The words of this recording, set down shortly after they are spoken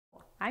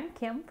I'm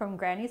Kim from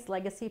Granny's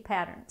Legacy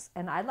Patterns,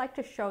 and I'd like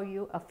to show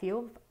you a few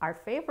of our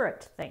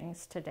favorite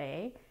things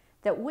today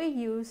that we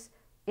use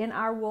in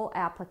our wool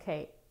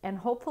applique. And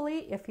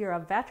hopefully, if you're a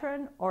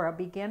veteran or a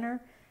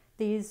beginner,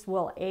 these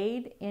will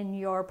aid in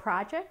your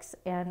projects,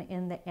 and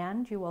in the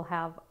end, you will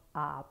have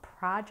a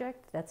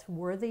project that's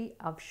worthy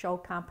of show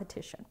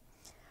competition.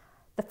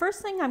 The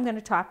first thing I'm going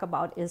to talk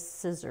about is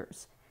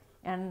scissors.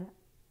 And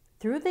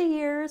through the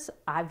years,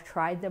 I've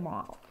tried them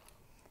all.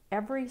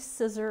 Every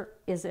scissor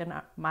is in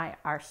my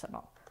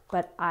arsenal,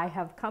 but I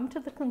have come to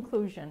the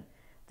conclusion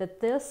that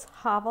this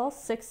Havel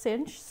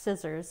 6-inch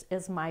scissors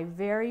is my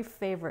very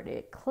favorite.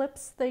 It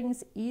clips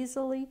things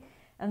easily,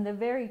 and the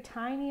very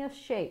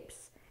tiniest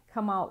shapes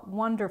come out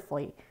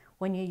wonderfully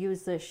when you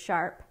use this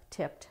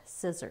sharp-tipped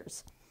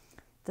scissors.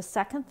 The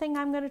second thing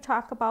I'm going to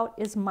talk about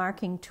is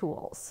marking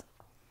tools.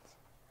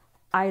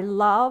 I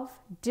love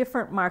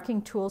different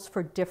marking tools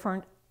for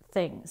different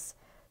things.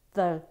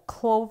 The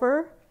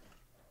Clover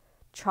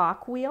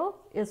chalk wheel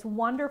is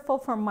wonderful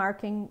for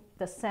marking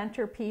the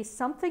centerpiece,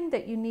 something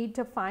that you need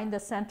to find the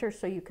center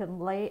so you can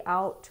lay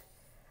out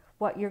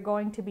what you're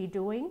going to be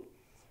doing.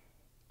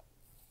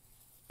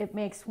 It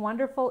makes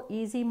wonderful,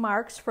 easy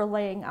marks for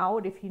laying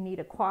out if you need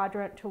a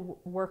quadrant to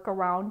work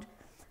around.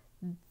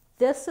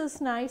 This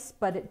is nice,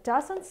 but it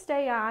doesn't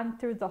stay on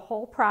through the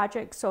whole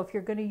project, so if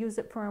you're going to use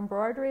it for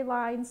embroidery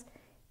lines,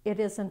 it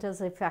isn't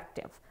as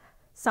effective.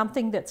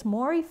 Something that's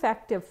more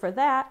effective for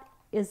that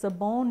is a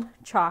bone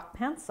chalk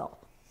pencil.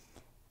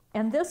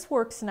 And this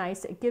works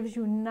nice. It gives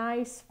you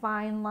nice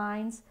fine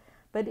lines,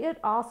 but it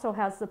also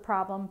has the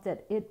problem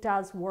that it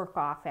does work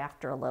off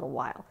after a little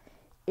while.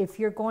 If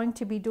you're going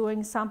to be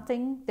doing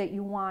something that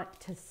you want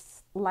to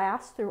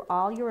last through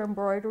all your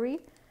embroidery,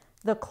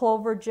 the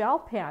Clover gel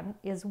pen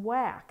is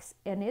wax,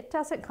 and it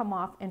doesn't come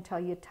off until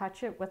you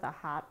touch it with a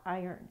hot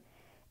iron.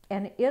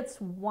 And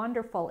it's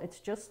wonderful. It's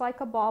just like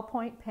a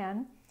ballpoint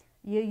pen.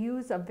 You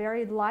use a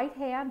very light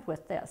hand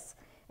with this,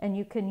 and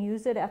you can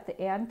use it at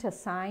the end to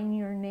sign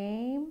your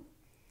name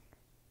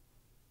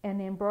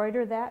and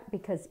embroider that,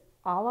 because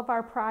all of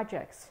our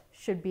projects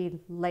should be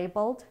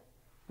labeled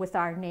with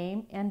our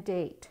name and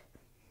date.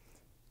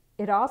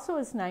 It also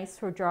is nice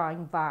for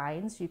drawing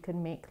vines. You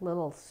can make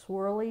little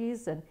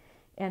swirlies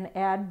and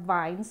add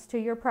vines to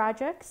your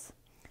projects.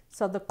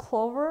 So the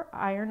Clover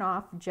Iron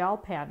Off Gel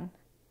Pen,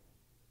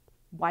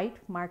 white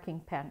marking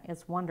pen,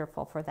 is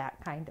wonderful for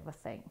that kind of a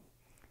thing.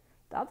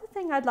 The other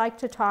thing I'd like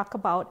to talk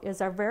about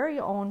is our very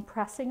own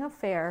Pressing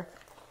Affair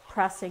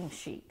pressing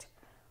sheet.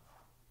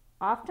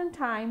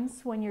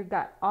 Oftentimes when you've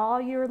got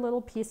all your little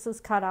pieces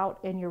cut out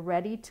and you're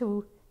ready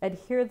to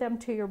adhere them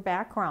to your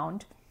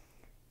background,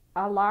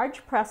 a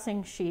large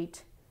pressing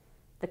sheet,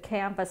 the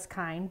canvas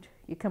kind,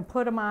 you can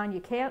put them on,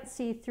 you can't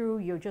see through,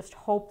 you just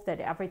hope that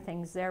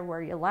everything's there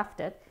where you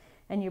left it,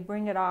 and you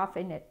bring it off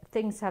and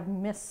things have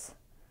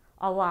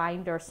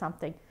misaligned or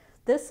something.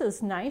 This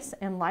is nice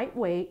and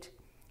lightweight,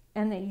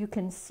 and that you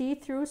can see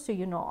through, so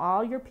you know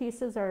all your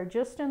pieces are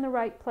just in the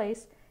right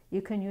place. You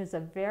can use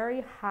a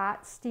very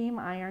hot steam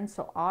iron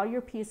so all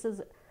your pieces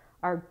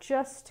are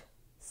just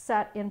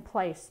set in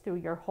place through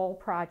your whole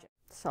project.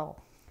 So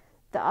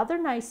the other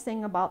nice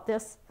thing about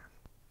this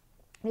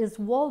is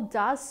wool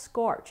does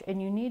scorch,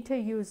 and you need to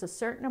use a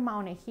certain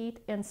amount of heat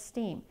and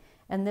steam,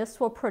 and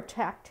this will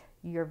protect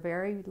your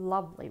very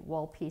lovely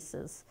wool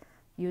pieces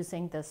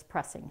using this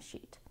pressing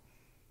sheet.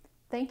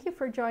 Thank you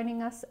for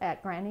joining us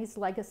at Granny's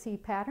Legacy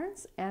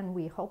Patterns, and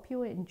we hope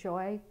you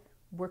enjoy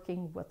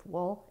working with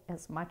wool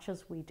as much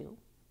as we do.